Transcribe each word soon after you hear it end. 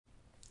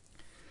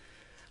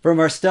From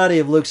our study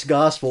of Luke's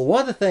Gospel,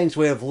 one of the things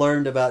we have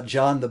learned about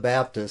John the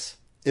Baptist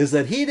is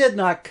that he did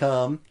not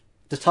come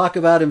to talk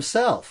about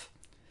himself.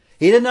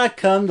 He did not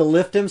come to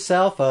lift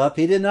himself up.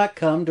 He did not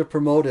come to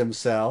promote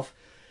himself.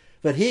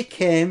 But he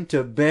came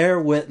to bear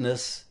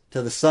witness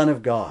to the Son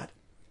of God.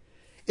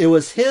 It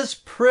was his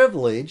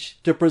privilege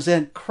to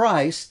present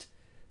Christ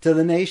to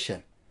the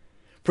nation,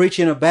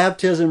 preaching of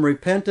baptism,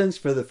 repentance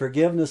for the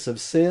forgiveness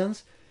of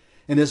sins,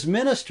 and his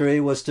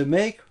ministry was to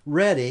make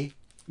ready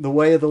the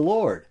way of the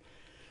Lord.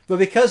 But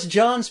because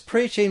John's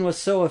preaching was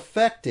so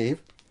effective,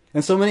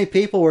 and so many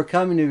people were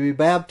coming to be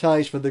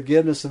baptized for the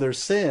forgiveness of their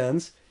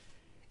sins,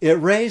 it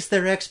raised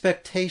their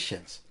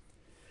expectations.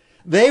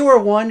 They were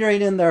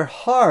wondering in their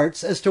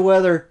hearts as to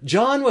whether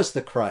John was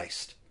the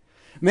Christ.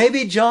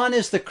 Maybe John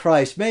is the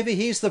Christ. Maybe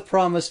he's the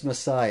promised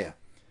Messiah.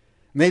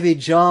 Maybe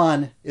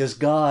John is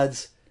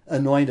God's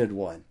anointed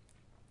one.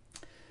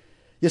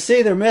 You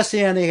see, their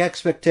messianic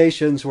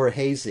expectations were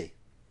hazy.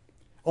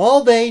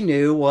 All they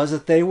knew was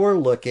that they were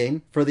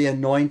looking for the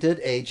anointed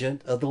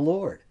agent of the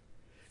Lord,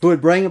 who would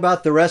bring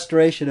about the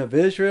restoration of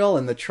Israel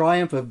and the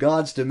triumph of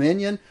God's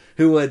dominion,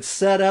 who would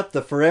set up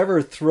the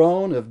forever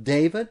throne of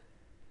David.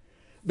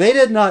 They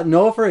did not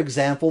know, for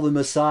example, the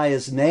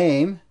Messiah's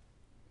name.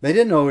 They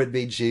didn't know it would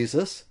be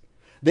Jesus.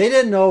 They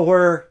didn't know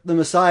where the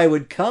Messiah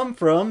would come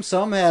from.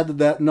 Some had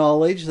that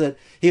knowledge that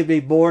he would be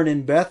born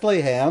in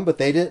Bethlehem, but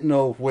they didn't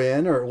know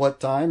when or what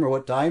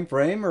time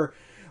frame or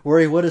where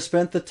he would have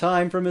spent the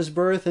time from his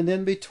birth and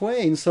in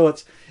between. So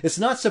it's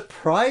not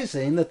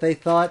surprising that they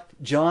thought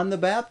John the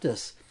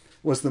Baptist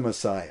was the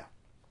Messiah.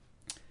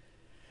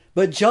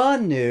 But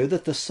John knew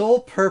that the sole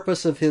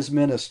purpose of his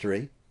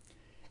ministry,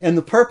 and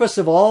the purpose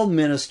of all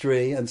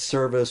ministry and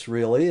service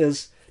really,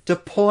 is to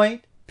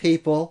point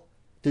people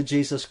to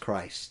Jesus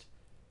Christ,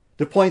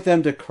 to point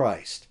them to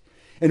Christ.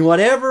 In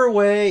whatever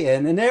way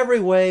and in every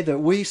way that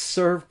we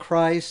serve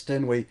Christ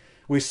and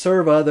we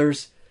serve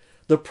others,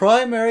 the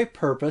primary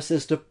purpose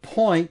is to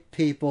point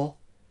people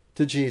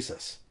to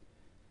Jesus.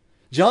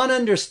 John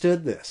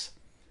understood this.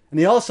 And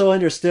he also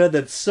understood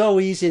that it's so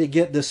easy to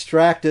get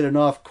distracted and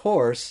off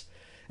course,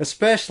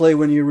 especially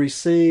when you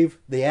receive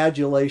the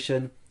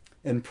adulation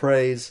and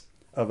praise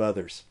of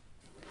others.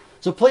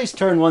 So please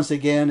turn once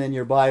again in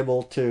your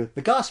Bible to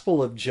the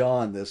Gospel of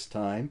John this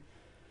time.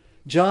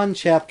 John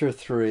chapter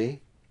 3,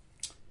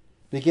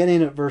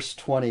 beginning at verse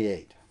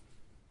 28.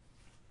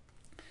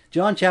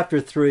 John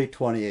chapter 3,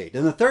 28.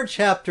 In the third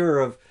chapter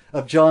of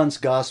John's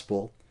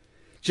Gospel,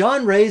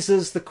 John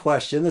raises the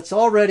question that's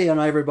already on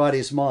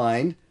everybody's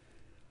mind.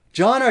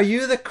 John, are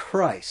you the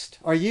Christ?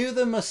 Are you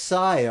the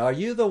Messiah? Are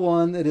you the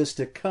one that is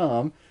to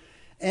come?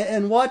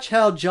 And watch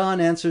how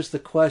John answers the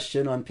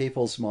question on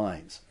people's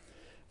minds.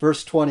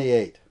 Verse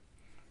 28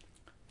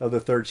 of the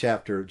third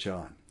chapter of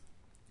John.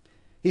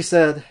 He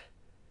said,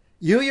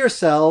 "You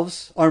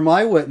yourselves are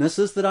my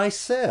witnesses that I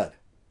said,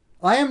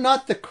 I am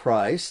not the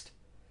Christ,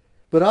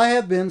 but I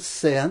have been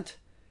sent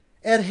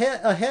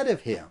ahead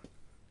of him."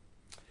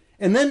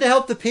 And then to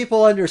help the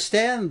people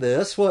understand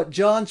this, what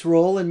John's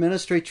role in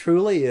ministry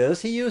truly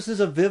is, he uses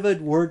a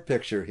vivid word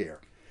picture here.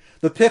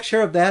 The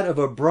picture of that of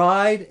a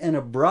bride and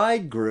a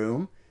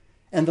bridegroom,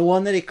 and the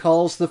one that he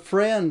calls the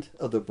friend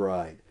of the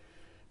bride.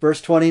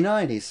 Verse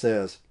 29, he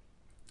says,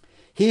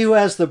 "He who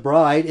has the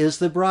bride is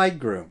the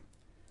bridegroom.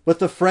 But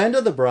the friend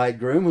of the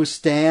bridegroom who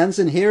stands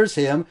and hears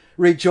him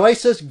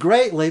rejoices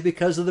greatly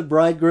because of the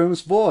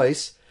bridegroom's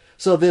voice.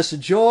 So this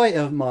joy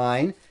of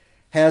mine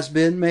has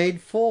been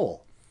made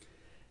full."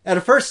 At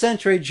a first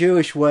century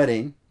Jewish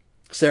wedding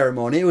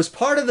ceremony, it was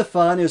part of the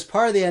fun, it was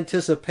part of the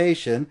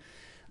anticipation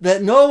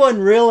that no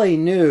one really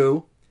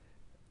knew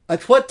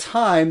at what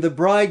time the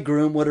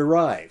bridegroom would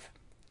arrive.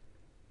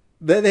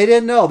 They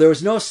didn't know. There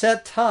was no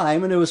set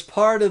time, and it was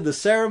part of the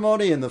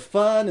ceremony and the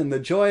fun and the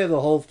joy of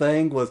the whole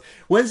thing was,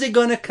 when's he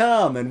going to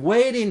come? And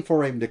waiting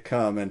for him to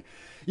come. And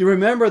you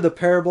remember the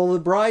parable of the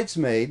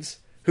bridesmaids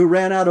who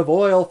ran out of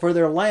oil for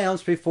their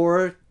lamps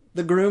before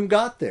the groom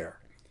got there.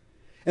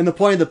 And the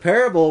point of the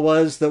parable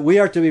was that we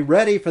are to be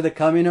ready for the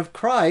coming of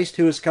Christ,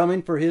 who is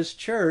coming for his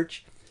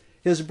church,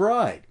 his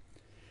bride.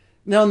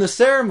 Now in the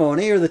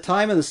ceremony, or the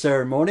time of the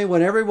ceremony,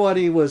 when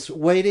everybody was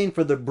waiting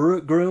for the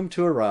groom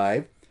to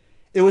arrive,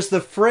 it was the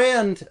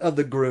friend of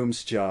the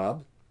groom's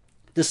job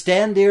to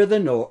stand near the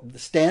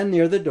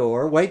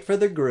door, wait for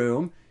the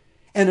groom,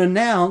 and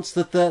announce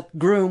that the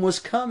groom was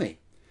coming.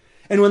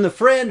 And when the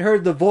friend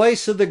heard the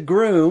voice of the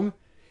groom,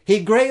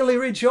 he greatly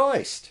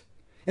rejoiced.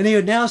 And he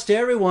announced to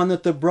everyone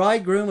that the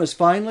bridegroom has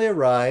finally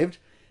arrived,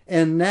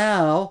 and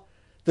now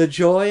the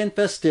joy and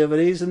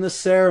festivities and the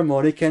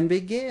ceremony can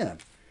begin.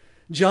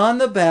 John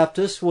the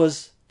Baptist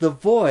was the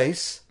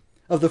voice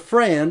of the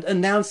friend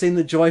announcing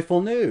the joyful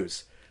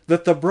news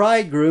that the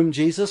bridegroom,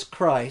 Jesus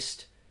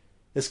Christ,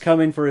 is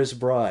coming for his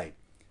bride.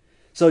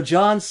 So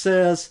John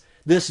says,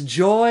 this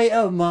joy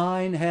of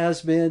mine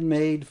has been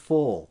made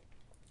full.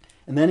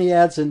 And then he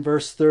adds in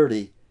verse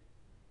 30,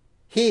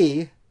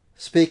 he,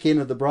 speaking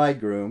of the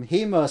bridegroom,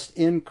 he must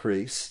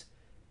increase,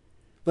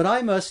 but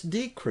I must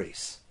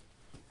decrease.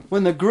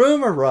 When the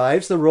groom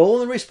arrives, the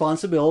role and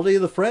responsibility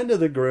of the friend of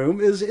the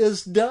groom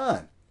is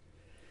done.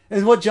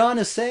 And what John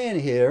is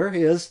saying here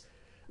is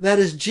that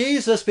as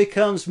Jesus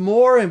becomes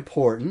more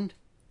important,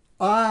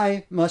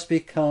 I must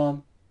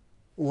become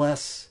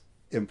less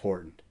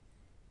important.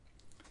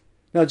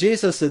 Now,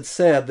 Jesus had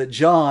said that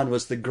John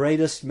was the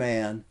greatest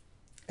man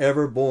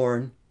ever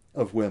born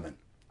of women.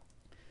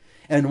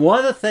 And one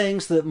of the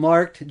things that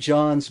marked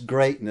John's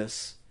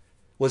greatness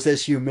was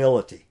his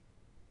humility.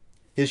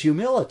 His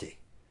humility.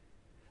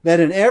 That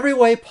in every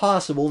way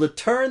possible to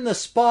turn the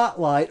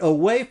spotlight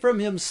away from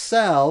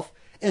himself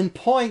and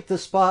point the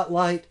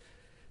spotlight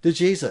to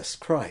Jesus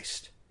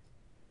Christ.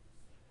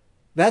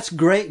 That's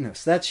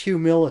greatness. That's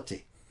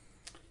humility.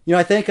 You know,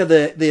 I think of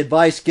the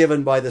advice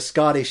given by the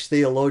Scottish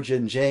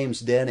theologian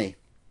James Denney.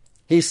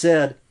 He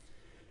said,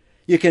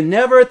 "You can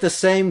never at the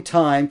same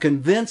time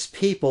convince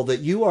people that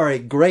you are a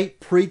great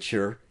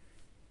preacher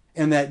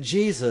and that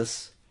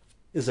Jesus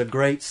is a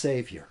great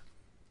Savior."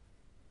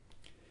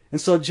 And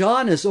so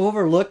John is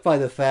overjoyed by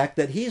the fact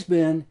that he's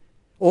been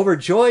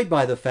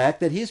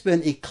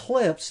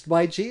eclipsed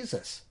by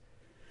Jesus.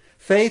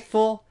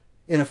 Faithful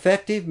and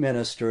effective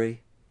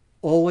ministry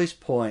always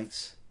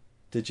points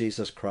to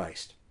Jesus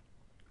Christ.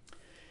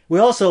 We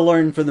also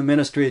learn from the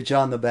ministry of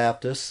John the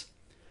Baptist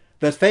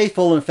that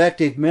faithful and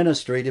effective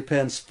ministry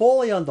depends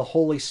fully on the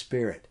Holy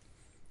Spirit.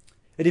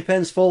 It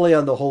depends fully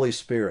on the Holy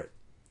Spirit.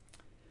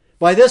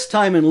 By this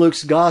time in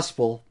Luke's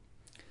Gospel,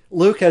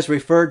 Luke has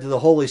referred to the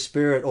Holy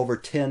Spirit over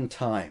 10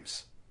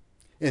 times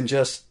in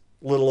just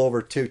a little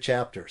over 2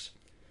 chapters.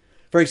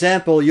 For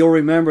example, you'll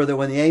remember that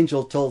when the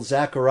angel told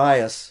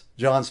Zacharias,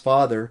 John's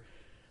father,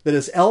 that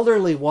his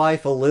elderly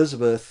wife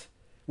Elizabeth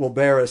will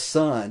bear a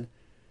son,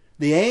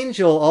 the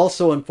angel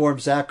also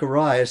informed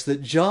Zacharias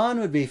that John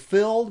would be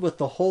filled with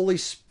the Holy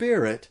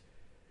Spirit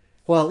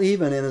while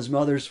even in his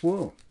mother's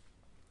womb.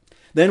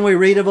 Then we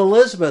read of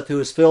Elizabeth, who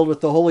is filled with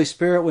the Holy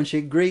Spirit when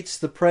she greets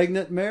the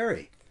pregnant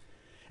Mary.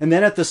 And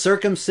then at the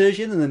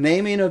circumcision and the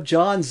naming of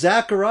John,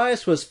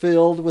 Zacharias was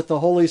filled with the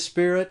Holy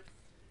Spirit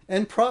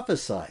and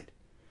prophesied.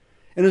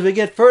 And as we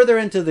get further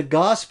into the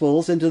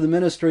Gospels, into the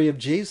ministry of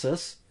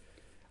Jesus,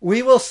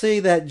 we will see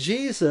that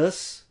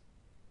Jesus,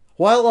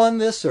 while on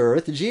this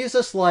earth,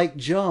 Jesus, like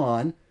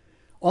John,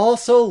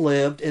 also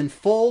lived in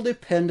full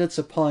dependence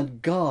upon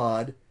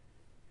God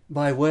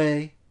by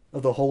way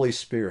of the Holy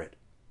Spirit.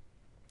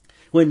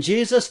 When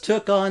Jesus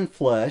took on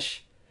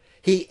flesh,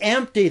 he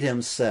emptied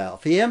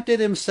himself. He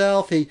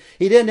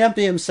didn't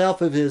empty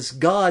himself of his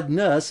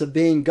godness, of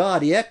being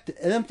God. He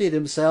emptied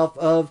himself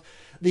of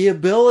the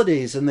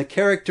abilities and the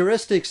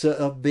characteristics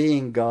of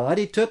being God.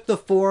 He took the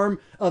form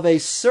of a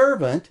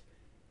servant,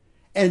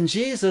 and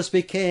Jesus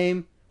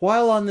became,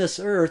 while on this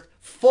earth,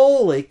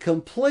 fully,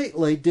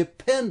 completely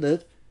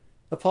dependent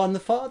upon the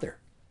Father.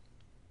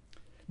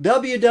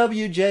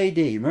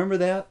 WWJD, remember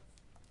that?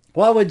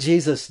 What would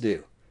Jesus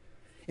do?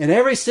 In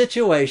every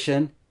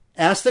situation,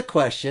 ask the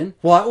question,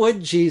 what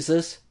would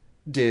Jesus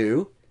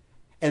do?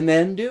 And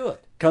then do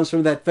it. Comes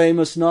from that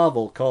famous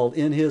novel called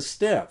In His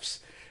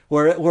Steps,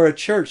 where a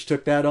church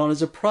took that on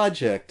as a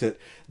project. That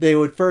they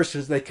would first,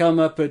 as they come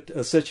up at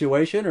a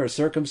situation or a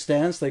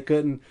circumstance they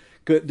didn't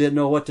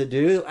know what to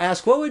do,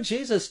 ask, what would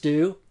Jesus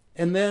do?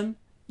 And then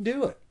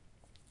do it.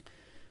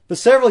 But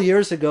several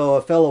years ago,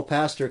 a fellow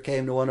pastor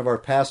came to one of our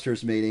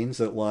pastors' meetings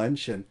at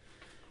lunch, and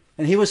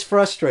he was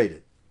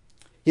frustrated.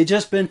 He'd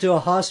just been to a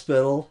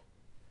hospital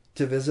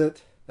to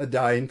visit a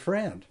dying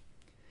friend.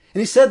 And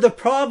he said, the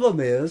problem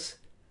is,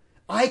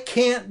 I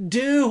can't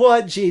do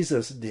what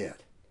Jesus did.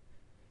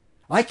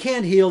 I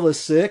can't heal the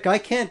sick. I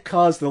can't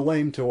cause the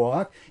lame to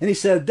walk. And he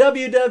said,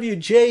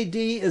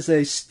 WWJD is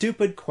a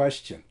stupid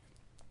question.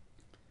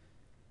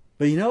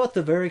 But you know, at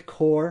the very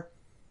core,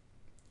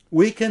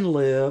 we can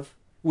live,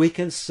 we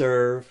can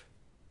serve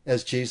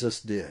as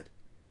Jesus did.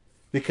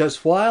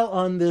 Because while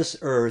on this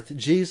earth,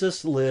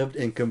 Jesus lived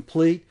in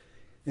complete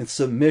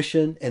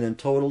submission and in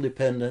total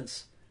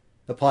dependence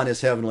upon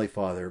his heavenly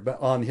Father,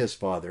 on his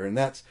Father. And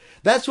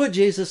that's what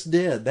Jesus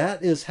did.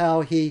 That is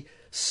how he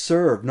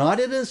served, not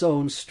in his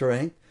own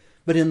strength,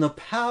 but in the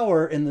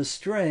power and the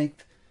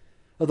strength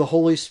of the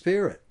Holy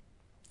Spirit.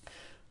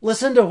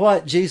 Listen to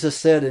what Jesus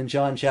said in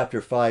John chapter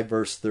 5,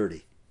 verse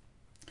 30.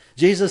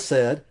 Jesus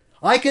said,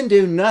 I can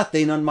do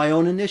nothing on my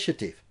own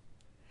initiative.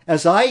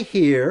 As I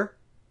hear,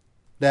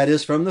 that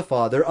is from the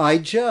Father, I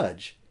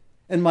judge,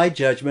 and my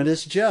judgment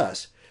is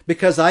just,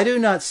 because I do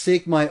not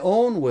seek my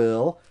own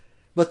will,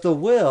 but the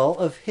will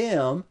of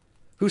him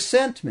who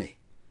sent me.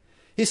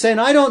 He's saying,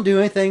 I don't do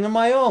anything on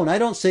my own. I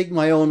don't seek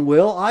my own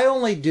will. I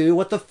only do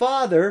what the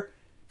Father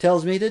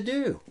tells me to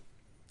do.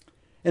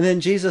 And then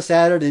Jesus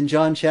added in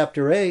John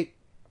chapter 8,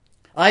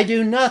 I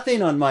do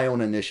nothing on my own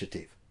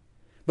initiative,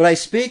 but I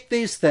speak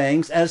these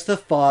things as the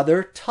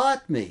Father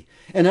taught me.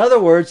 In other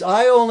words,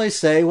 I only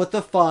say what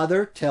the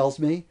Father tells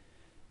me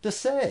to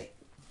say.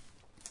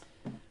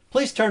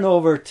 Please turn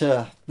over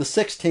to the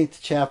 16th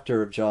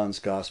chapter of John's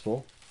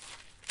Gospel.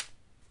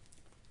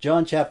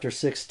 John chapter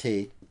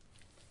 16,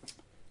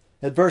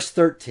 at verse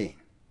 13.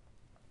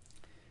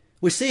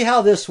 We see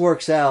how this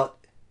works out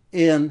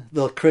in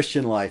the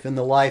Christian life, in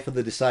the life of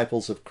the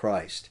disciples of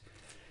Christ.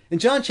 In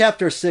John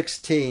chapter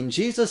 16,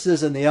 Jesus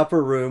is in the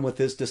upper room with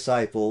his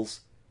disciples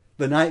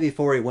the night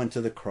before he went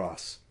to the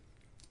cross.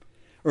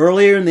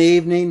 Earlier in the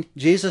evening,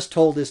 Jesus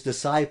told his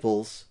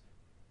disciples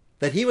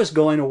that he was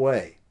going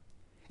away.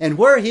 And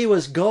where he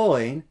was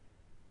going,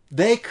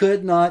 they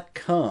could not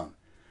come.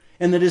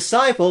 And the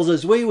disciples,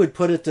 as we would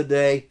put it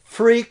today,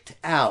 freaked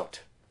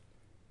out.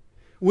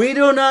 "We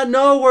do not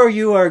know where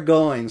you are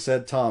going,"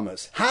 said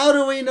Thomas. "How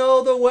do we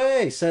know the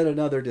way?" said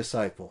another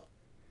disciple.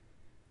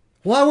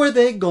 What were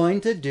they going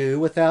to do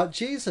without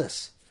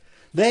Jesus?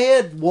 They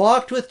had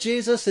walked with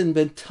Jesus and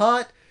been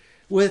taught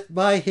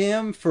by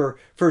him for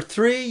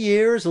 3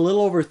 years, a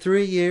little over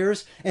 3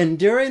 years. And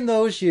during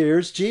those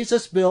years,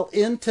 Jesus built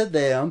into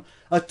them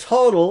a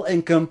total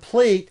and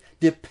complete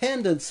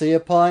dependency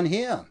upon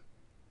him.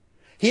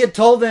 He had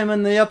told them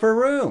in the upper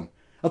room,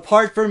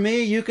 "Apart from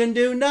me, you can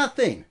do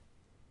nothing.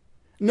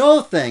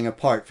 No thing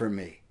apart from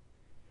me.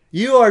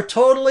 You are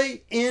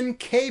totally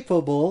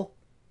incapable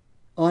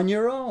on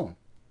your own."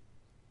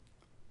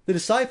 The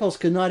disciples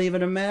could not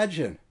even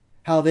imagine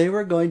how they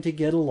were going to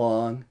get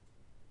along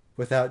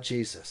without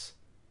Jesus.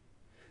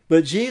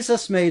 But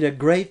Jesus made a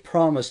great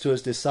promise to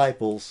his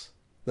disciples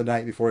the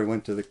night before he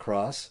went to the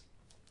cross.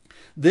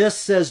 "This,"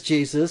 says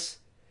Jesus,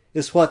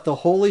 "is what the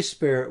Holy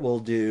Spirit will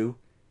do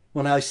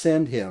when I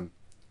send him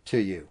to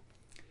you."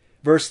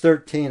 Verse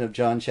 13 of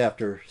John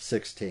chapter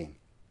 16.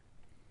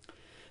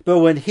 "But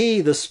when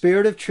he, the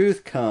Spirit of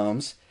truth,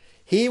 comes,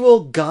 he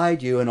will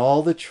guide you in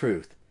all the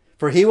truth.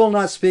 For he will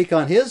not speak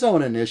on his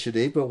own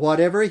initiative, but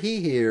whatever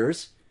he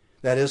hears,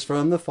 that is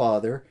from the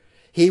Father,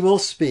 he will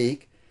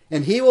speak,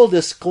 and he will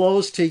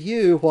disclose to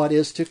you what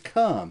is to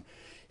come.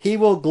 He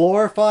will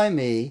glorify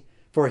me,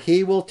 for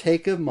he will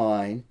take of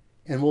mine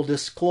and will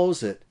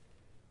disclose it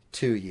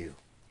to you."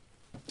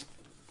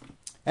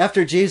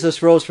 After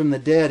Jesus rose from the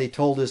dead, he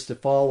told his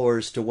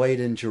followers to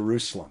wait in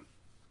Jerusalem.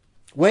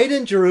 Wait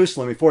in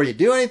Jerusalem. Before you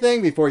do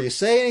anything, before you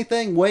say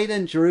anything, wait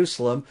in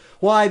Jerusalem.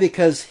 Why?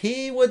 Because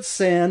he would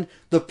send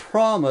the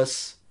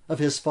promise of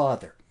his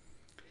Father.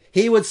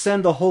 He would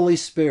send the Holy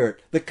Spirit,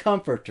 the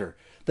Comforter,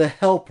 the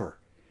Helper.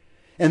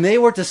 And they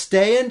were to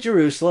stay in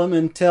Jerusalem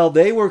until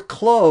they were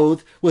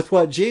clothed with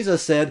what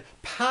Jesus said,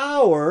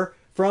 power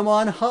from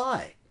on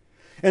high.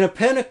 And at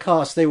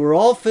Pentecost, they were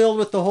all filled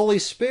with the Holy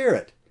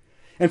Spirit.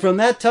 And from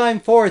that time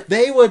forth,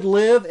 they would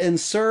live and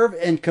serve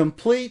in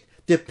complete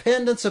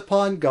dependence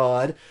upon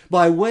God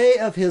by way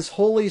of his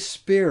Holy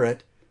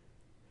Spirit,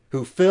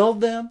 who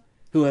filled them,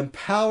 who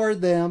empowered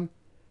them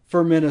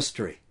for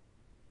ministry.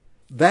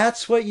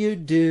 That's what you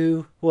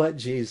do, what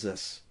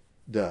Jesus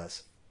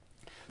does.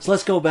 So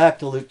let's go back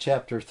to Luke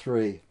chapter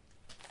 3,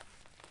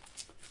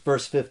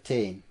 verse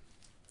 15.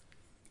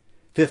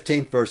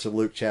 15th verse of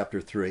Luke chapter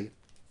 3.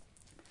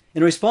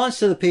 In response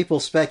to the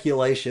people's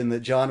speculation that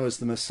John was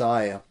the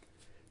Messiah,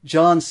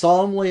 John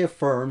solemnly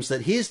affirms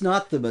that he's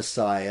not the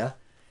Messiah,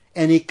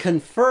 and he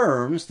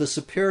confirms the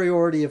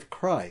superiority of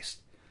Christ,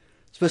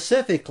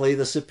 specifically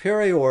the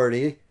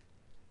superiority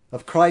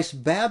of Christ's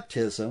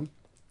baptism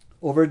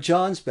over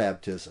John's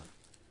baptism.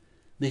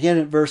 Begin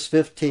at verse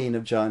 15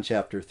 of John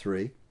chapter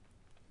 3.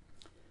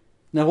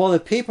 "Now while the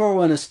people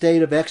were in a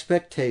state of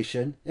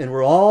expectation and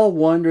were all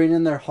wondering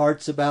in their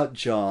hearts about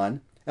John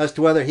as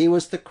to whether he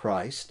was the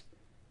Christ,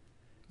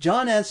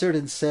 John answered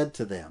and said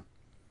to them,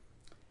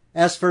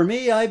 'As for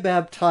me, I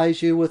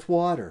baptize you with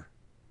water.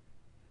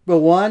 But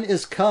one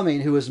is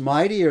coming who is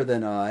mightier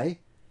than I,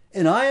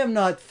 and I am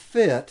not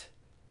fit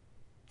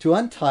to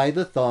untie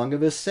the thong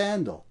of his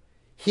sandal.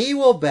 He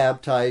will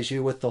baptize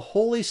you with the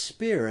Holy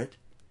Spirit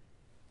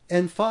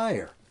and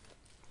fire.'"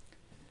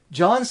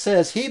 John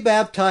says he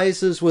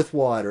baptizes with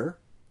water,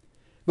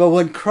 but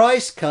when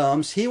Christ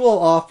comes, he will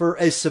offer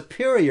a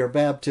superior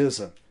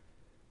baptism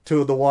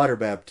to the water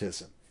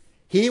baptism.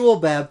 He will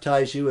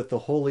baptize you with the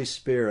Holy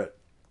Spirit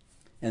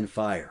and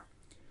fire.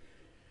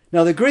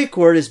 Now the Greek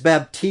word is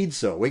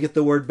baptizo. We get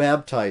the word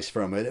baptize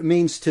from it. It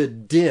means to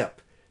dip,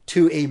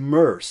 to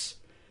immerse.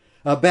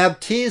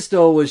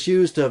 Baptizo was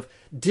used of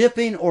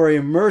dipping or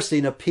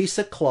immersing a piece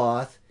of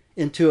cloth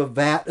into a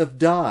vat of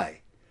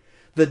dye.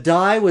 The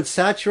dye would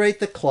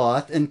saturate the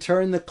cloth and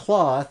turn the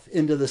cloth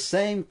into the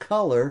same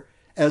color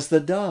as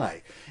the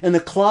dye. And the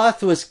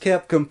cloth was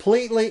kept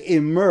completely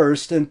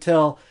immersed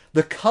until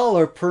the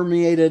color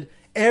permeated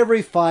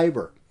every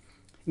fiber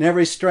and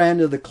every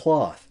strand of the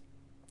cloth.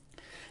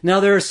 Now,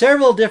 there are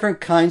several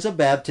different kinds of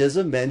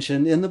baptism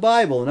mentioned in the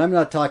Bible, and I'm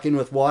not talking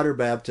with water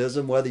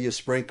baptism, whether you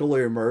sprinkle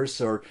or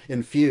immerse or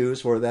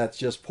infuse, or that's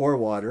just pour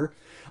water.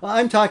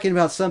 I'm talking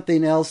about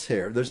something else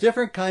here. There's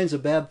different kinds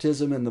of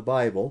baptism in the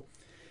Bible,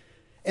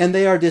 and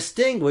they are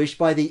distinguished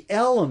by the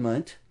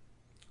element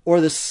or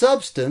the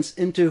substance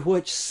into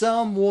which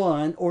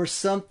someone or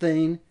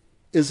something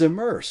is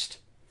immersed.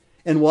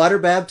 In water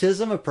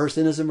baptism, a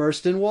person is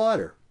immersed in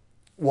water.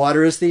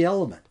 Water is the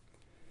element.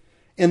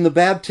 In the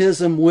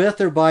baptism with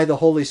or by the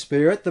Holy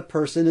Spirit, the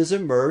person is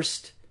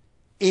immersed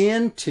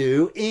in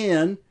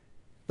the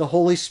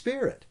Holy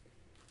Spirit.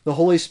 The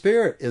Holy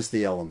Spirit is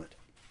the element.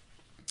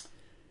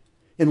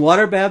 In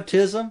water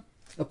baptism,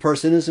 a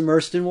person is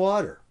immersed in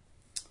water.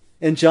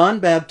 And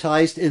John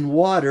baptized in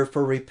water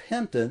for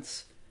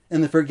repentance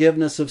and the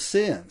forgiveness of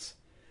sins.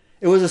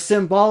 It was a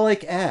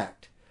symbolic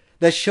act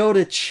that showed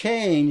a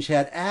change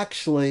had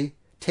actually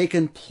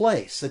taken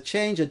place. A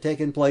change had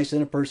taken place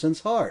in a person's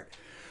heart.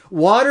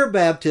 Water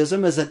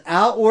baptism is an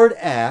outward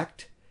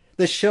act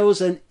that shows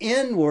an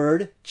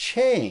inward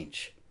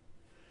change.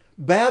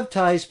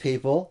 Baptized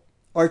people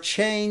are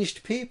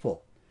changed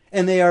people.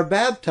 And they are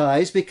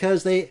baptized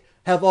because they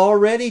have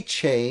already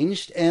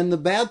changed, and the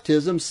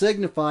baptism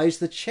signifies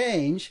the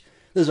change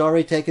that has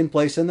already taken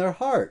place in their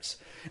hearts.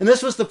 And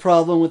this was the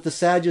problem with the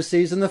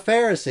Sadducees and the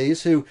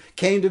Pharisees who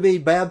came to be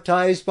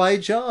baptized by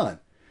John.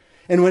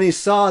 And when he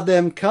saw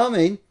them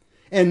coming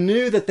and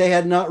knew that they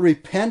had not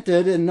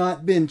repented and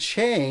not been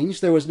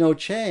changed, there was no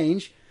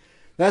change,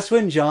 that's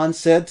when John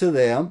said to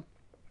them,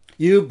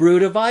 "You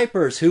brood of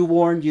vipers, who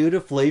warned you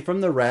to flee from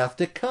the wrath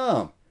to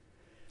come?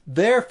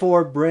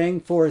 Therefore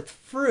bring forth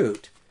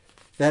fruit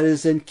that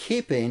is in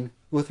keeping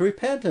with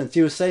repentance."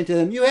 He was saying to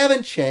them, you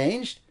haven't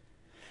changed.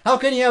 How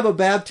can you have a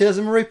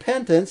baptism of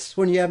repentance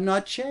when you have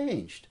not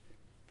changed?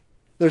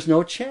 There's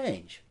no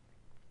change.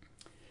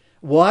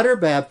 Water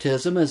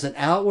baptism is an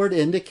outward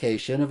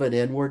indication of an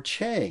inward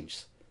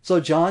change. So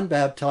John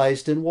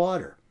baptized in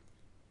water.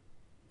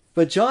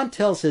 But John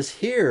tells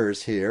his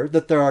hearers here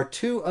that there are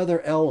two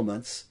other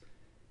elements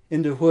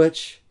into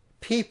which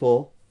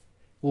people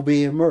will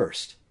be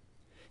immersed.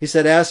 He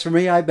said, "As for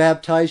me, I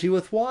baptize you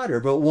with water,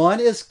 but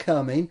one is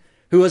coming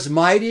who is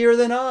mightier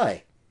than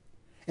I,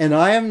 and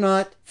I am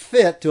not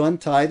fit to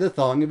untie the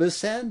thong of his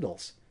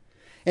sandals.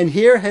 And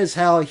here is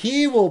how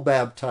he will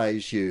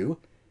baptize you."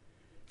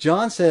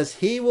 John says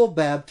he will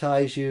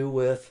baptize you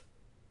with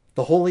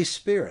the Holy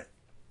Spirit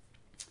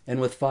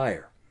and with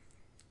fire.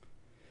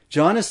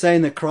 John is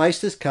saying that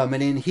Christ is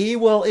coming and he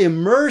will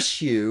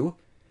immerse you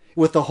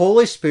with the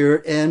Holy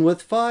Spirit and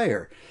with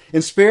fire.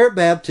 In spirit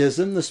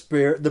baptism,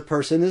 the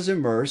person is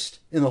immersed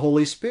in the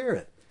Holy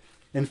Spirit.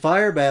 In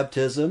fire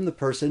baptism, the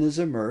person is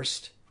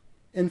immersed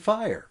in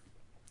fire.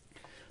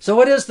 So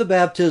what is the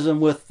baptism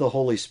with the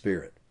Holy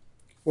Spirit?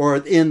 Or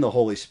in the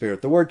Holy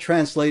Spirit? The word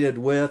translated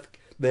with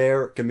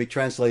there can be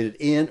translated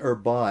in or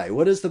by.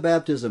 What is the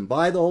baptism?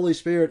 By the Holy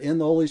Spirit, in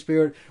the Holy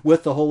Spirit,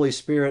 with the Holy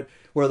Spirit,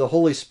 where the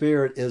Holy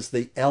Spirit is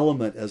the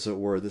element, as it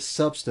were, the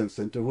substance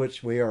into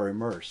which we are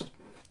immersed.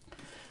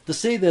 To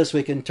see this,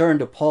 we can turn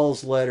to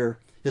Paul's letter,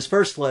 his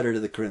first letter to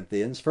the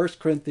Corinthians, 1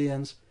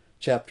 Corinthians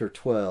chapter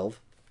 12.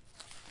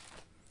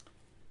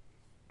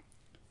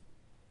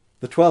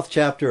 The 12th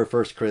chapter of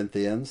 1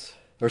 Corinthians,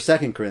 or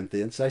 2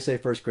 Corinthians. Did I say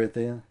 1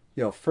 Corinthians?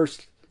 1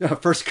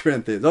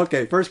 Corinthians.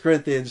 Okay, 1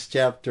 Corinthians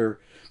chapter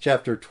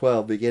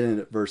 12, beginning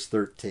at verse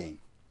 13.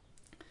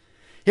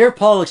 Here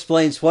Paul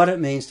explains what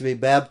it means to be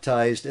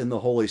baptized in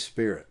the Holy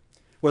Spirit,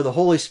 where the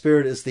Holy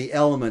Spirit is the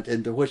element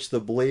into which the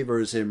believer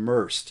is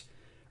immersed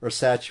or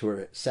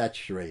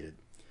saturated.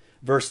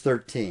 Verse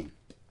 13.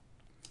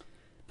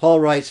 Paul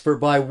writes, "For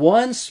by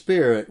one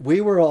Spirit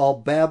we were all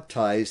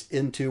baptized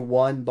into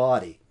one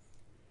body,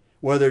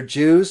 whether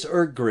Jews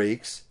or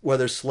Greeks,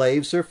 whether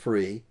slaves or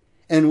free,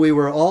 and we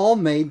were all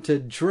made to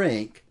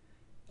drink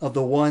of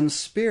the one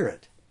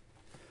Spirit."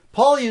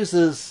 Paul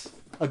uses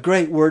a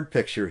great word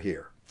picture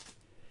here.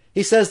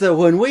 He says that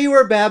when we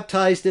were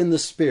baptized in the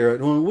Spirit,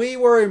 when we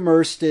were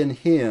immersed in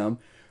Him,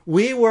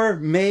 we were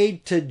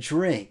made to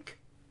drink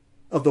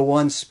of the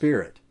one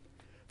Spirit.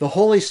 The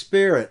Holy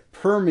Spirit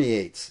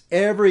permeates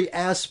every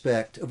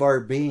aspect of our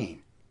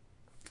being.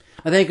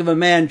 I think of a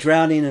man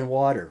drowning in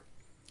water.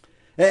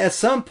 At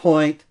some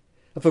point,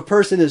 if a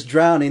person is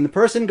drowning, the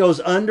person goes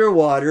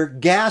underwater,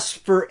 gasps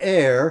for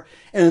air,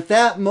 and at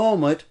that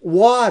moment,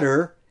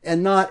 water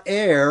and not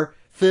air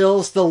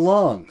fills the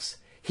lungs.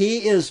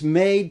 He is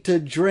made to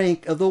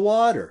drink of the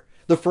water.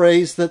 The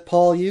phrase that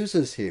Paul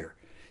uses here.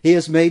 He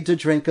is made to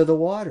drink of the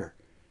water.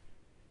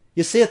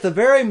 You see, at the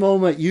very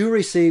moment you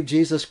receive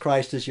Jesus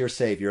Christ as your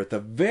Savior, at the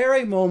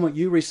very moment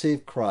you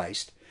receive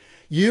Christ,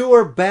 you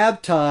were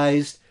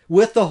baptized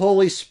with the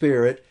Holy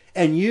Spirit,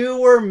 and you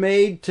were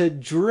made to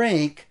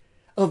drink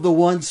of the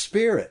one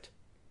Spirit.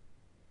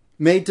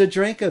 Made to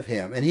drink of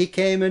Him. And He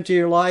came into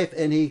your life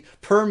and He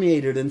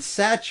permeated and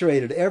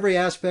saturated every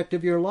aspect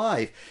of your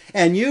life.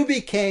 And you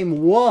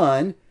became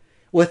one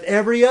with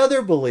every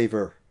other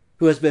believer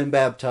who has been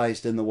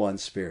baptized in the one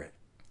Spirit.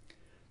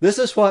 This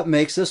is what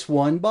makes us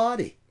one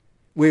body.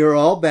 We are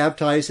all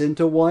baptized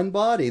into one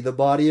body, the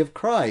body of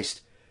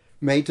Christ,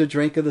 made to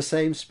drink of the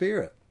same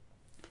Spirit.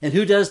 And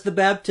who does the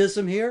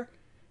baptism here?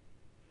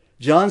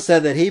 John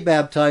said that he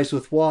baptized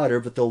with water,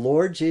 but the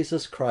Lord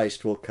Jesus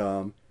Christ will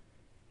come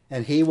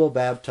and He will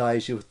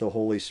baptize you with the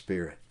Holy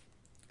Spirit.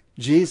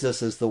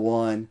 Jesus is the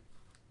one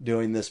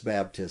doing this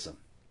baptism.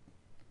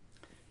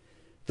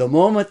 The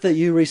moment that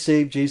you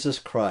receive Jesus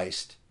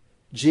Christ,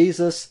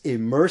 Jesus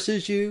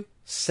immerses you,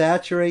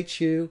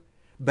 saturates you,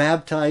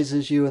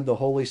 baptizes you in the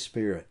Holy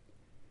Spirit.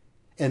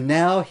 And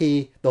now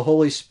the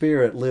Holy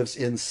Spirit lives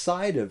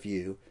inside of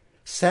you,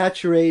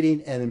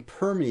 saturating and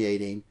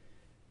permeating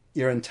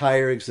your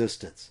entire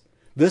existence.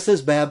 This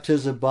is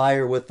baptism by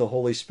or with the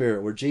Holy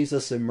Spirit, where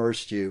Jesus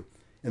immersed you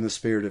in the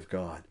Spirit of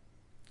God.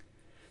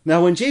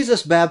 Now, when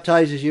Jesus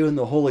baptizes you in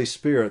the Holy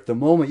Spirit, the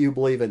moment you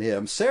believe in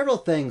Him, several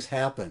things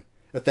happen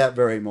at that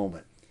very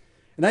moment.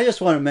 And I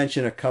just want to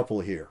mention a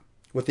couple here,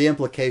 with the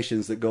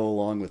implications that go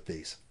along with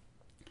these.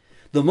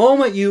 The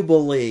moment you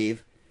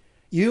believe,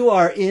 you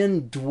are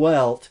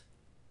indwelt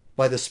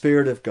by the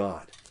Spirit of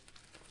God.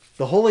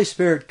 The Holy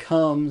Spirit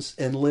comes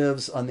and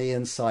lives on the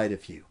inside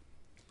of you.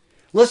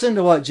 Listen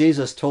to what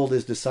Jesus told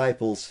His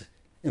disciples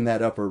in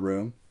that upper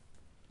room.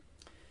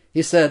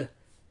 He said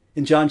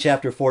in John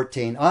chapter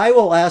 14, I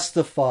will ask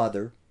the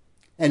Father,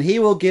 and He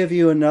will give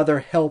you another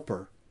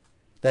helper,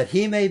 that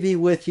He may be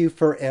with you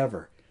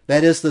forever.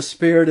 That is the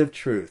Spirit of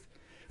truth,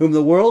 whom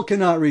the world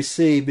cannot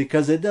receive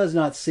because it does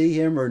not see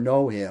Him or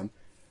know Him.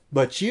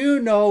 But you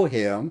know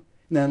Him.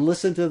 And then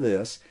listen to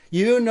this.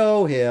 You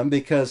know Him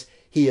because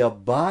He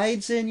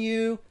abides in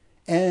you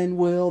and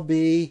will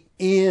be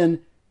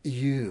in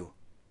you.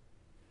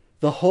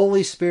 The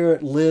Holy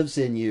Spirit lives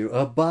in you,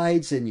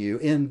 abides in you,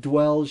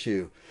 indwells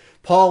you.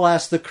 Paul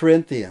asked the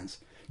Corinthians,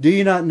 do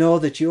you not know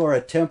that you are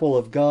a temple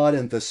of God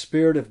and the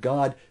Spirit of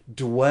God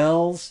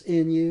dwells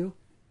in you?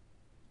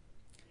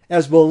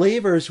 As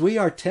believers, we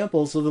are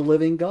temples of the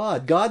living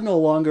God. God no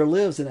longer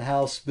lives in a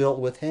house built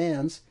with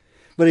hands,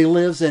 but He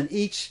lives in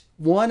each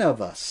one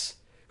of us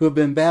who have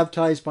been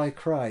baptized by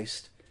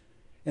Christ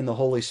in the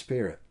Holy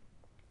Spirit.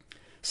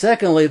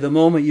 Secondly, the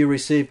moment you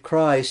receive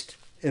Christ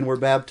and were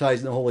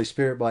baptized in the Holy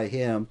Spirit by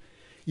Him,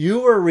 you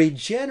were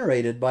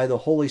regenerated by the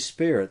Holy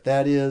Spirit.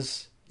 That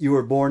is, you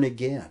were born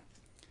again.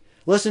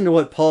 Listen to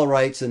what Paul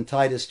writes in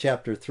Titus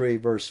chapter 3,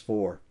 verse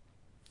 4.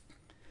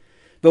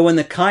 But when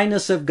the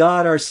kindness of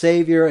God our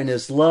Savior and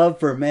His love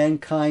for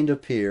mankind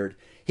appeared,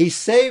 He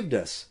saved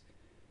us,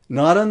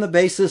 not on the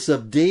basis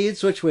of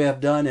deeds which we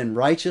have done in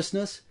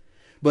righteousness,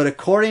 but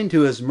according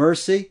to His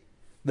mercy,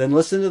 then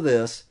listen to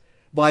this,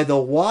 by the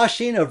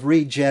washing of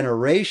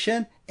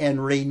regeneration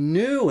and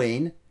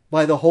renewing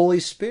by the Holy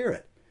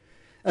Spirit.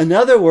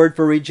 Another word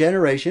for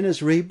regeneration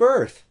is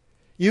rebirth.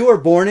 You are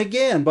born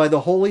again by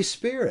the Holy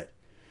Spirit.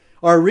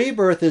 Our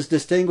rebirth is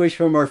distinguished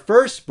from our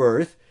first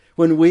birth,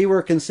 when we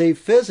were conceived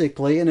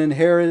physically and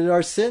inherited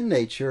our sin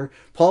nature.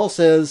 Paul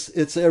says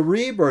it's a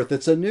rebirth,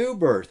 it's a new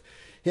birth.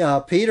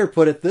 Peter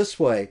put it this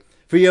way,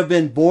 for you have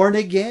been born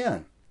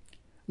again,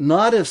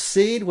 not of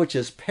seed which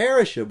is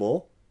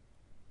perishable.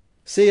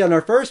 See, on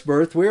our first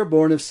birth, we are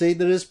born of seed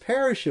that is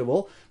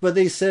perishable, but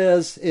he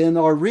says in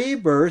our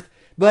rebirth,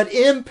 but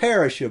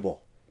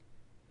imperishable.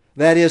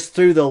 That is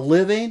through the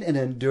living and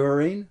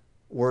enduring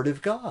Word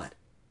of God.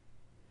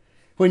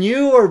 When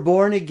you are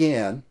born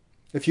again,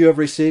 if you have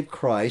received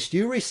Christ,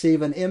 you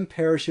receive an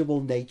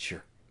imperishable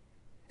nature,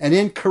 an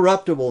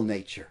incorruptible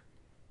nature,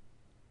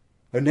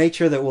 a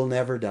nature that will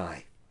never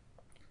die.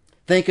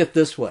 Think it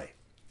this way.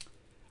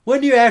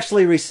 When do you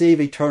actually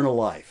receive eternal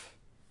life?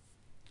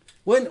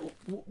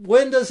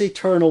 When does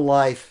eternal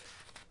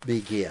life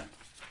begin?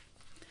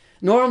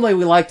 Normally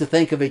we like to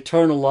think of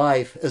eternal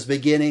life as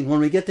beginning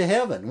when we get to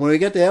heaven. When we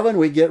get to heaven,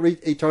 we get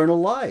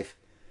eternal life.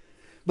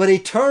 But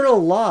eternal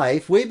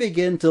life, we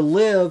begin to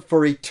live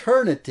for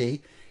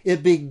eternity.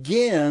 It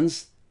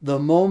begins the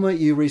moment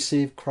you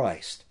receive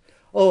Christ.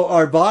 Oh,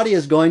 our body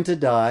is going to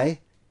die,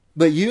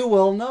 but you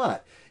will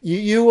not.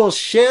 You will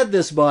shed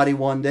this body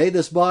one day,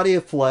 this body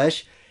of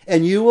flesh,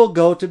 and you will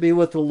go to be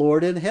with the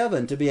Lord in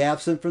heaven. To be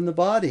absent from the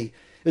body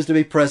is to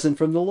be present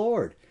from the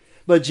Lord.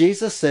 But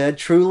Jesus said,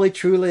 truly,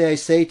 truly, I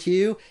say to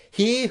you,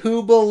 he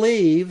who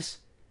believes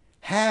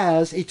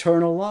has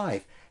eternal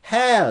life.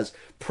 Has,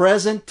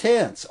 present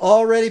tense,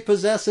 already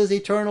possesses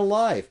eternal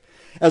life.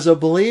 As a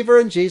believer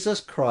in Jesus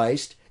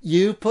Christ,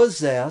 you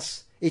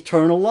possess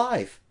eternal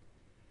life.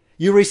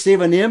 You receive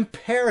an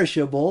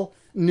imperishable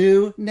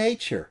new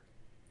nature.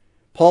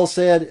 Paul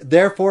said,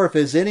 therefore,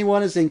 if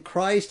anyone is in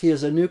Christ, he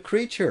is a new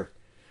creature.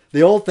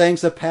 The old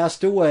things have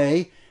passed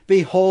away.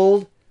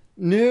 Behold,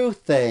 new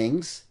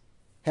things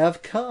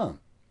have come.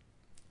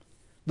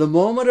 The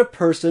moment a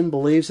person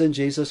believes in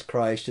Jesus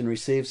Christ and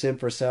receives Him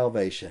for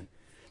salvation,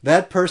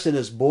 that person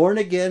is born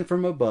again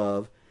from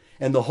above,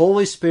 and the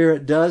Holy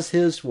Spirit does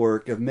His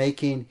work of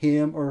making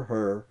him or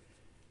her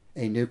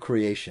a new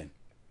creation.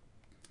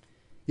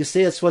 You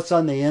see, it's what's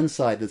on the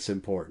inside that's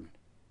important.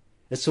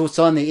 It's what's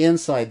on the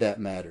inside that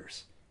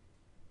matters.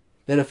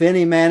 That if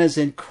any man is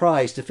in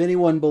Christ, if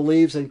anyone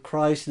believes in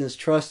Christ and has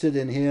trusted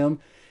in Him,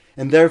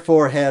 and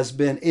therefore has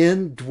been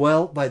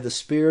indwelt by the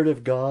Spirit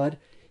of God,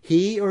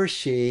 he or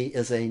she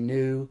is a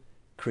new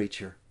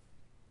creature,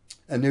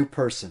 a new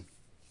person.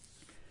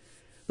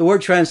 The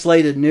word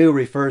translated new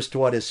refers to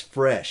what is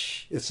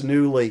fresh. It's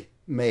newly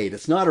made.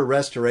 It's not a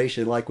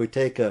restoration like we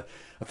take a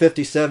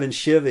 57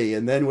 Chevy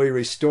and then we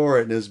restore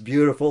it, and as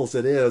beautiful as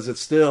it is, it's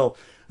still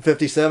a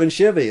 57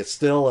 Chevy. It's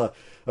still a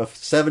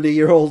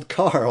 70-year-old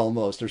car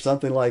almost, or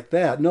something like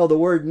that. No, the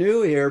word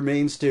new here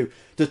means to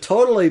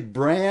totally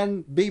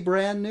be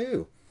brand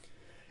new.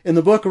 In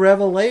the book of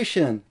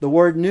Revelation, the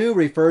word new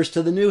refers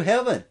to the new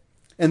heaven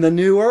and the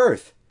new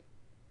earth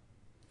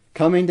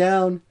coming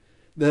down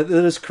that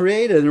is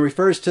created, and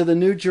refers to the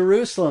new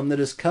Jerusalem that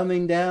is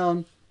coming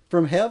down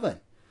from heaven.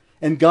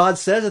 And God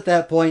says at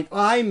that point,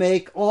 I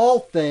make all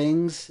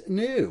things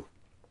new.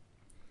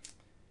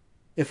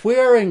 If we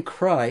are in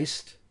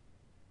Christ,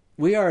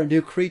 we are a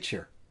new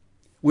creature.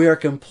 We are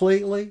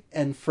completely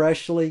and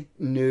freshly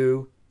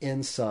new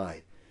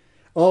inside.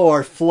 Oh,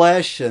 our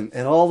flesh and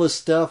all the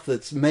stuff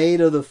that's made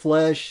of the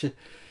flesh,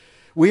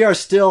 we are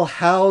still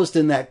housed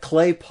in that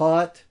clay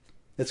pot.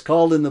 It's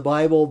called in the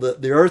Bible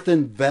the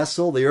earthen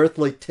vessel, the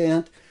earthly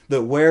tent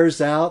that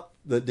wears out,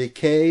 that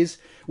decays.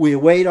 We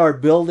await our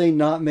building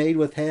not made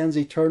with hands,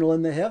 eternal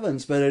in the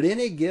heavens. But at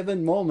any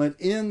given moment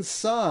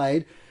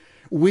inside,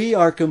 we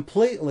are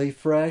completely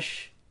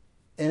fresh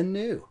and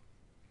new.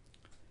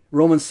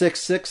 Romans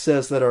 6:6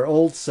 says that our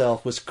old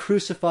self was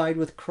crucified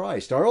with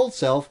Christ. Our old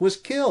self was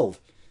killed.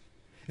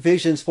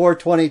 Ephesians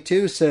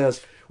 4:22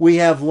 says, we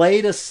have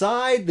laid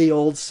aside the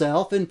old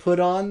self and put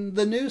on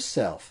the new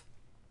self.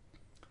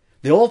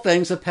 The old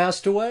things have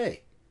passed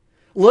away.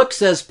 Look,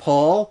 says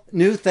Paul,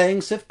 new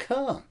things have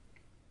come.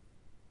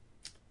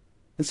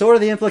 And so what are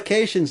the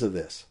implications of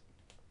this?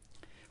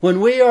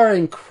 When we are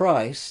in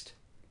Christ,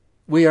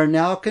 we are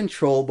now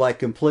controlled by a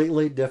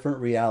completely different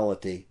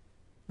reality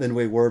than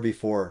we were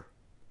before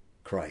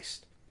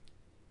Christ.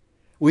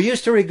 We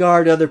used to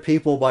regard other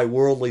people by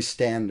worldly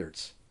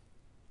standards.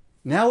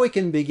 Now we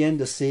can begin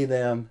to see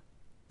them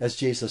as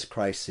Jesus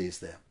Christ sees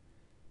them.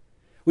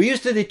 We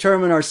used to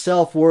determine our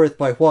self-worth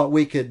by what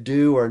we could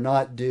do or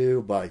not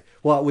do, by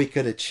what we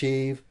could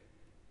achieve.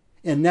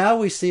 And now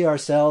we see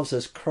ourselves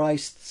as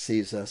Christ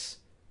sees us,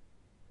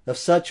 of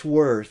such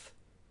worth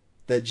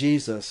that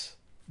Jesus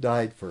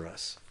died for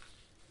us.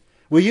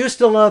 We used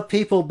to love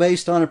people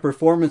based on a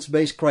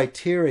performance-based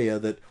criteria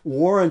that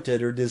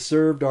warranted or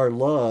deserved our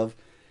love,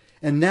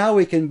 and now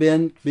we can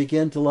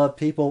begin to love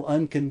people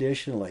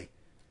unconditionally,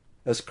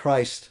 as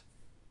Christ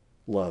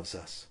loves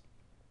us.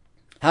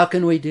 How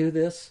can we do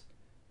this?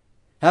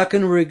 How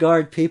can we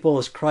regard people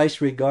as Christ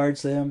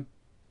regards them?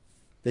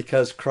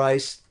 Because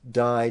Christ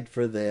died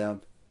for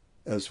them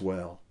as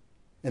well.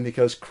 And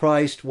because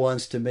Christ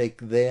wants to make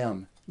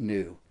them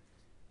new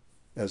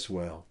as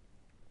well.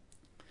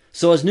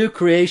 So as new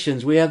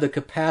creations, we have the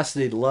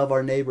capacity to love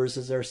our neighbors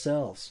as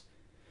ourselves.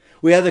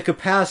 We have the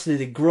capacity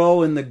to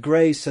grow in the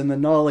grace and the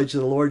knowledge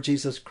of the Lord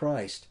Jesus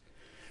Christ.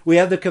 We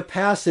have the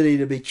capacity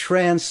to be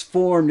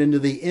transformed into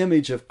the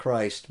image of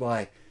Christ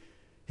by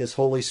His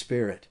Holy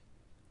Spirit.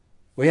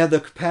 We have the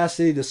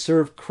capacity to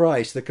serve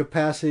Christ, the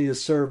capacity to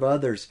serve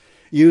others,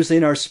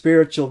 using our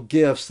spiritual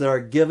gifts that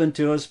are given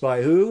to us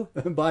by who?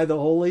 By the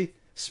Holy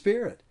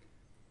Spirit,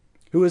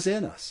 who is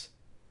in us.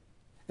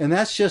 And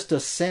that's just a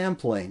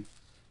sampling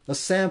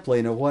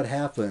of what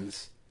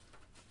happens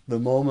the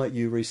moment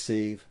you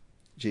receive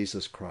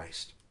Jesus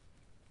Christ.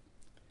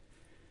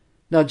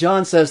 Now,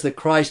 John says that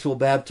Christ will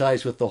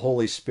baptize with the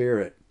Holy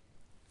Spirit,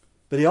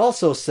 but he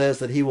also says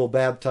that he will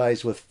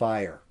baptize with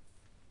fire.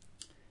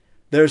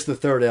 There's the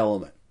third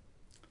element.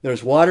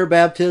 There's water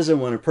baptism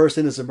when a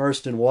person is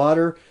immersed in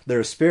water.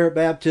 There's spirit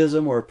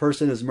baptism where a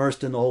person is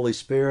immersed in the Holy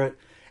Spirit.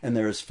 And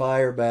there is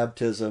fire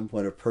baptism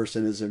when a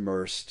person is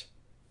immersed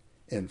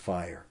in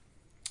fire.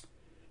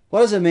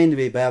 What does it mean to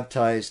be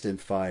baptized in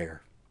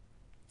fire?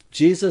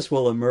 Jesus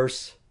will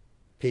immerse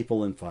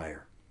people in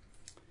fire.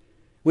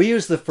 We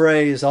use the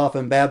phrase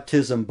often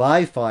baptism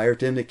by fire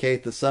to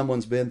indicate that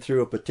someone's been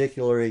through a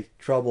particularly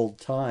troubled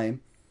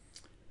time.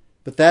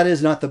 But that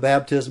is not the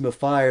baptism of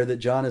fire that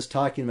John is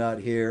talking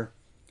about here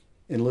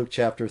in Luke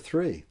chapter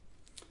 3.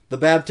 The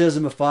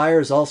baptism of fire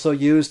is also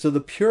used to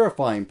the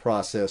purifying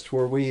process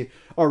where we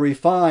are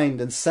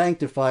refined and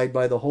sanctified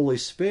by the Holy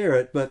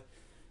Spirit, but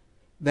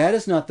that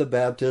is not the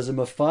baptism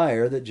of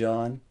fire that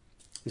John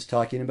is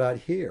talking about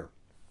here.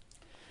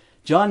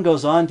 John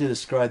goes on to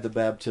describe the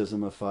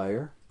baptism of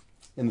fire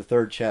in the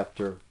 3rd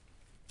chapter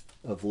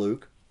of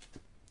Luke.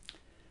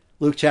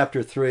 Luke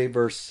chapter 3,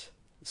 verse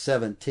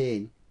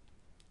 17.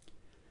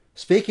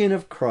 Speaking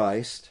of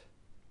Christ,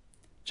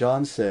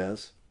 John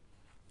says,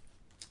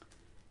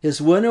 his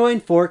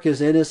winnowing fork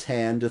is in his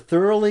hand to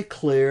thoroughly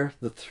clear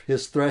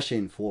his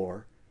threshing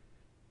floor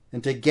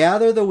and to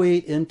gather the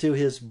wheat into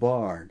his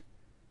barn,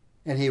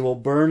 and he will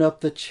burn up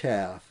the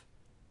chaff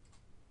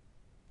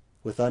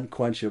with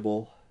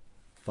unquenchable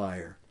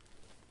fire.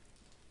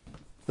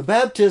 The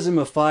baptism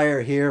of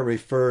fire here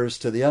refers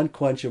to the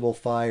unquenchable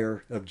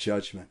fire of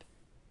judgment.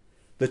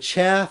 The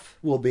chaff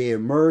will be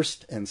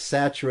immersed and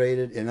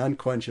saturated in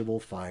unquenchable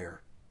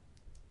fire.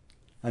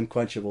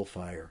 Unquenchable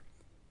fire.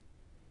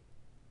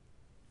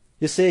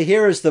 You see,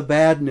 here is the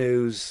bad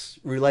news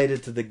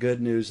related to the good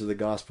news of the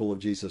gospel of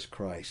Jesus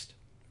Christ.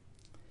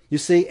 You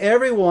see,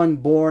 everyone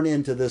born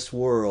into this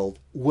world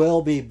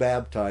will be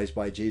baptized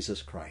by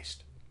Jesus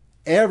Christ.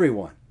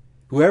 Everyone,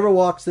 whoever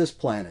walks this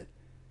planet,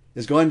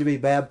 is going to be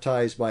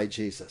baptized by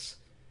Jesus.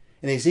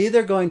 And he's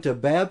either going to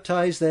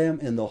baptize them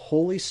in the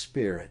Holy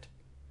Spirit,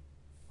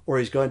 or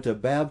he's going to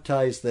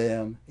baptize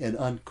them in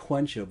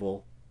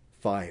unquenchable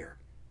fire.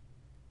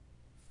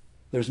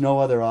 There's no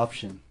other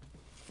option.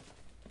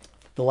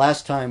 The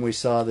last time we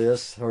saw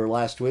this, or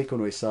last week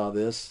when we saw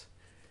this,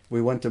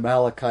 We went to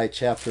Malachi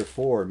chapter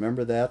 4.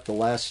 Remember that? The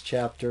last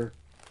chapter,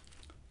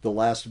 the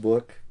last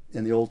book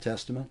in the Old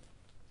Testament.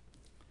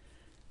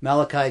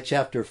 Malachi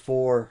chapter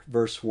 4,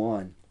 verse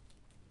 1.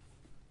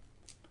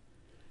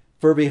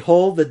 For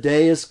behold, the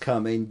day is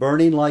coming,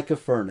 burning like a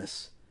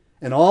furnace,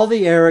 and all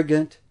the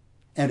arrogant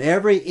and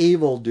every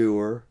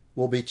evildoer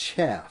will be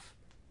chaff.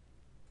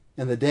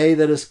 And the day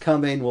that is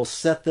coming will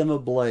set them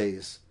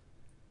ablaze,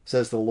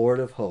 says the Lord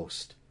of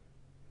hosts,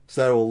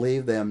 so that it will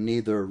leave them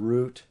neither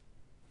root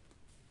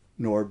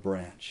nor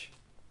branch.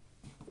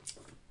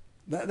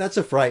 That's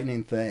a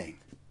frightening thing.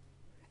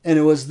 And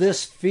it was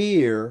this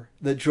fear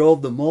that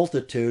drove the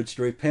multitudes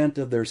to repent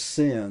of their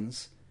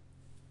sins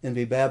and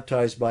be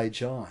baptized by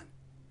John.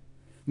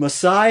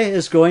 Messiah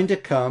is going to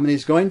come, and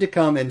he's going to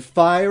come in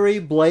fiery,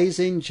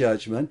 blazing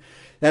judgment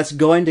that's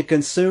going to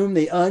consume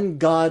the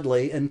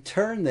ungodly and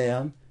turn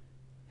them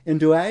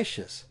into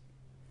ashes.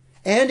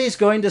 And he's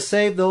going to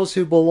save those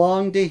who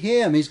belong to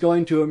him. He's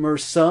going to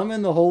immerse some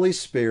in the Holy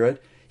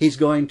Spirit. He's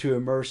going to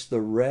immerse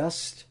the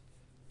rest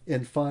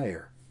in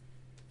fire.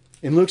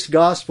 In Luke's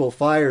Gospel,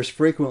 fire is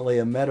frequently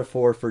a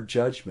metaphor for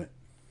judgment.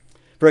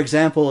 For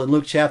example, in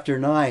Luke chapter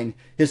 9,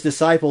 his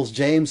disciples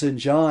James and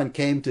John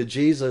came to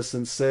Jesus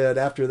and said,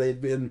 after they'd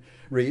been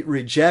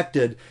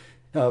rejected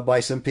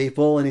by some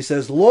people, and he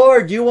says,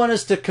 Lord, you want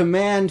us to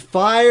command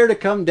fire to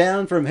come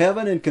down from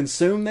heaven and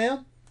consume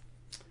them?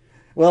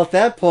 Well, at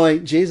that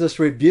point, Jesus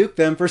rebuked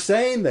them for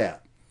saying that.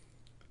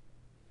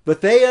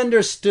 But they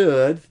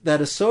understood that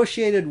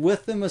associated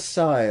with the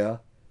Messiah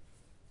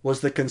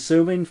was the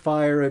consuming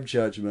fire of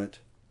judgment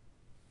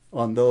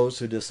on those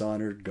who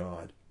dishonored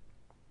God.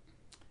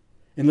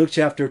 In Luke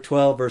chapter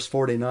 12, verse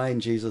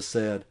 49, Jesus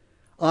said,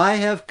 I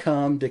have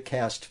come to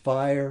cast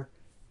fire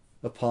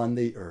upon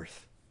the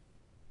earth.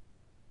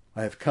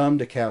 I have come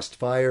to cast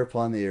fire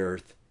upon the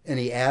earth. And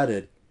he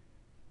added,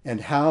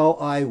 and how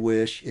I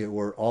wish it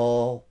were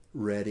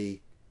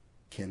already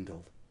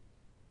kindled.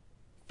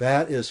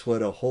 That is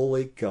what a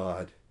holy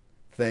God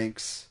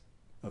thinks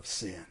of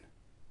sin.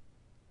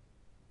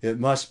 It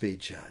must be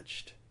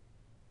judged.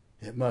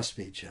 It must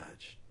be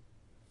judged.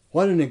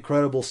 What an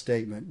incredible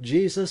statement.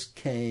 Jesus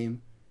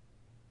came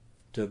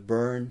to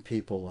burn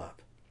people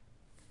up.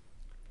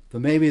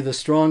 But maybe the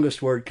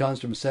strongest word comes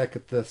from 2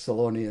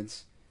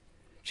 Thessalonians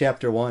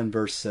chapter 1,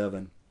 verse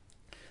 7.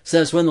 It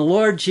says, when the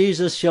Lord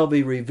Jesus shall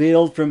be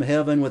revealed from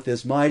heaven with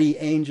his mighty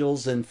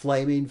angels in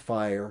flaming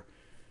fire,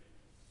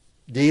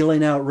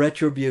 dealing out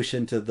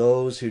retribution to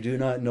those who do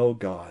not know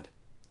God,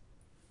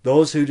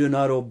 those who do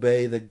not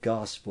obey the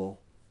gospel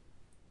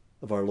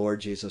of our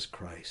Lord Jesus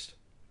Christ.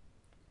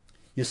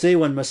 You see,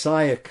 when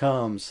Messiah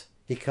comes,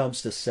 he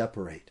comes to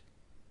separate.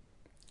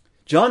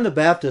 John the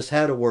Baptist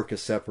had a work of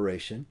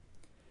separation.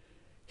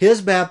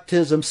 His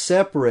baptism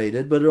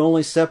separated, but it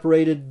only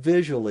separated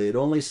visually. It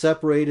only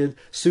separated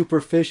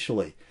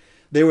superficially.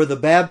 There were the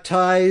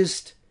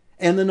baptized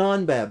and the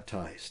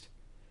non-baptized.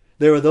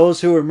 There were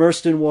those who were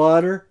immersed in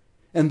water,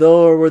 and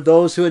there were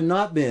those who had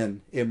not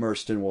been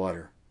immersed in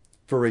water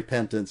for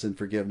repentance and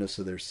forgiveness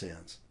of their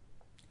sins.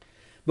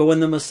 But when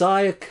the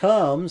Messiah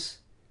comes,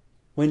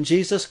 when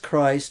Jesus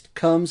Christ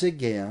comes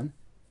again,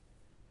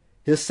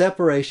 his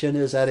separation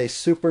is at a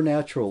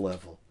supernatural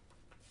level,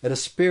 at a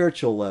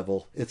spiritual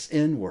level. It's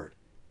inward.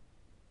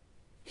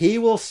 He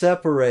will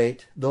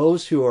separate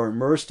those who are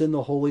immersed in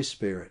the Holy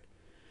Spirit,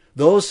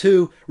 those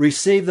who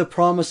receive the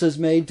promises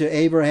made to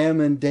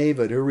Abraham and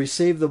David, who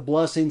receive the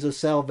blessings of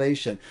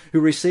salvation, who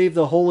receive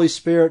the Holy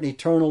Spirit and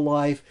eternal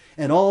life,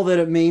 and all that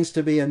it means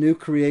to be a new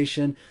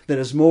creation that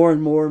is more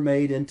and more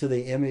made into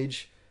the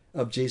image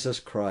of Jesus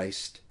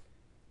Christ.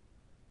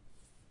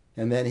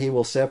 And then he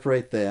will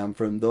separate them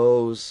from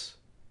those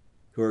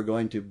who are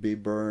going to be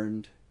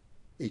burned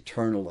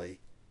eternally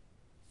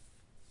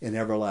in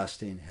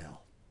everlasting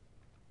hell.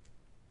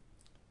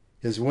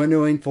 His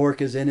winnowing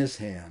fork is in his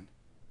hand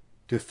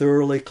to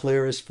thoroughly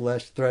clear his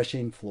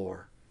threshing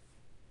floor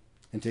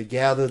and to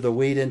gather the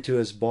wheat into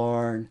his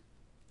barn,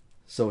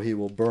 so he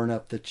will burn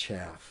up the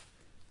chaff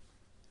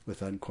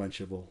with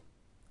unquenchable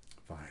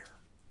fire.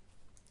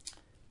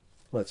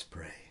 Let's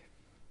pray.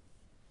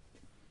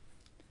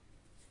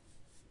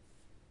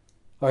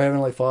 Our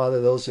Heavenly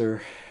Father, those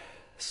are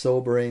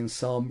sobering,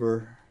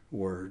 somber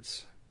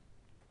words.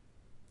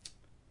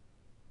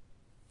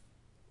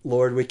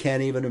 Lord, we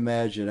can't even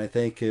imagine. I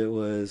think it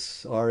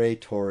was R.A.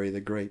 Torrey, the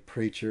great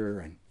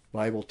preacher and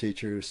Bible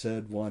teacher, who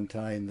said one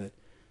time that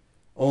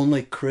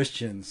only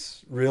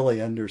Christians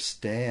really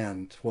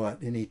understand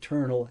what an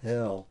eternal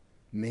hell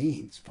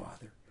means,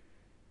 Father.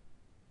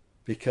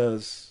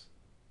 Because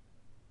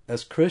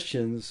as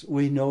Christians,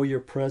 we know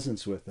your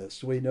presence with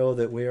us. We know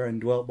that we are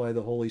indwelt by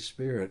the Holy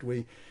Spirit.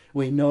 We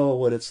know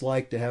what it's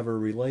like to have a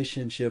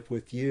relationship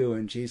with you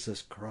and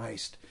Jesus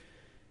Christ.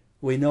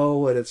 We know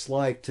what it's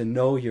like to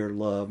know your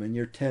love and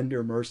your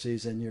tender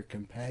mercies and your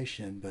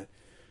compassion. But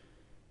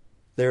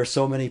there are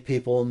so many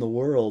people in the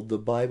world, the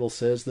Bible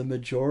says the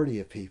majority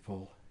of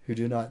people, who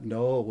do not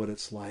know what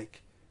it's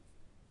like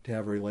to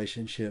have a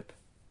relationship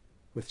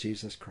with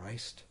Jesus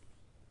Christ.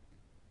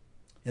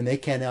 And they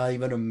cannot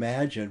even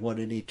imagine what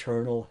an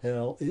eternal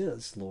hell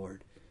is,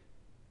 Lord.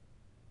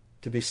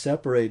 To be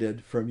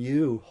separated from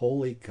you,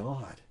 holy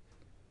God,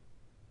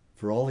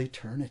 for all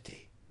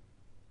eternity.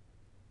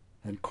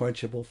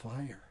 Unquenchable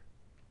fire.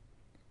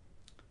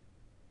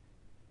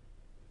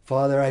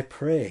 Father, I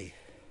pray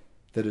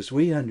that as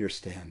we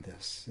understand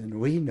this, and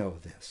we know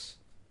this,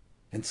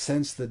 and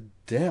sense the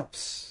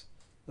depths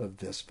of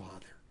this,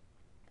 Father,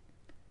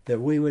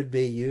 that we would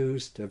be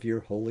used of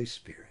your Holy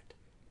Spirit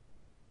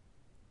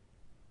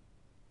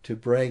to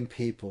bring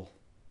people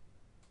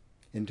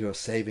into a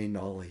saving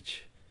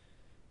knowledge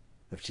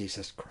of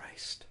Jesus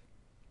Christ.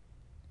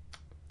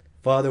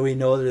 Father, we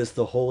know that it is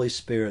the Holy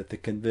Spirit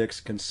that convicts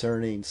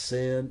concerning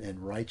sin and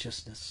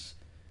righteousness.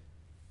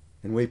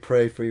 And we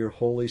pray for your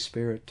Holy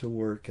Spirit to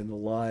work in the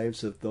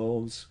lives of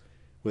those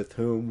with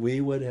whom we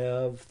would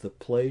have the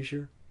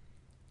pleasure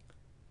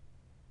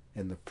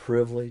and the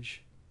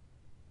privilege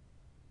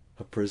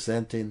of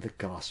presenting the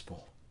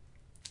gospel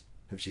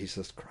of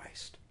Jesus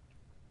Christ.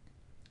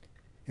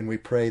 And we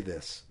pray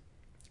this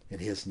in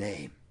his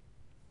name.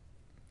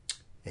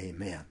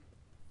 Amen.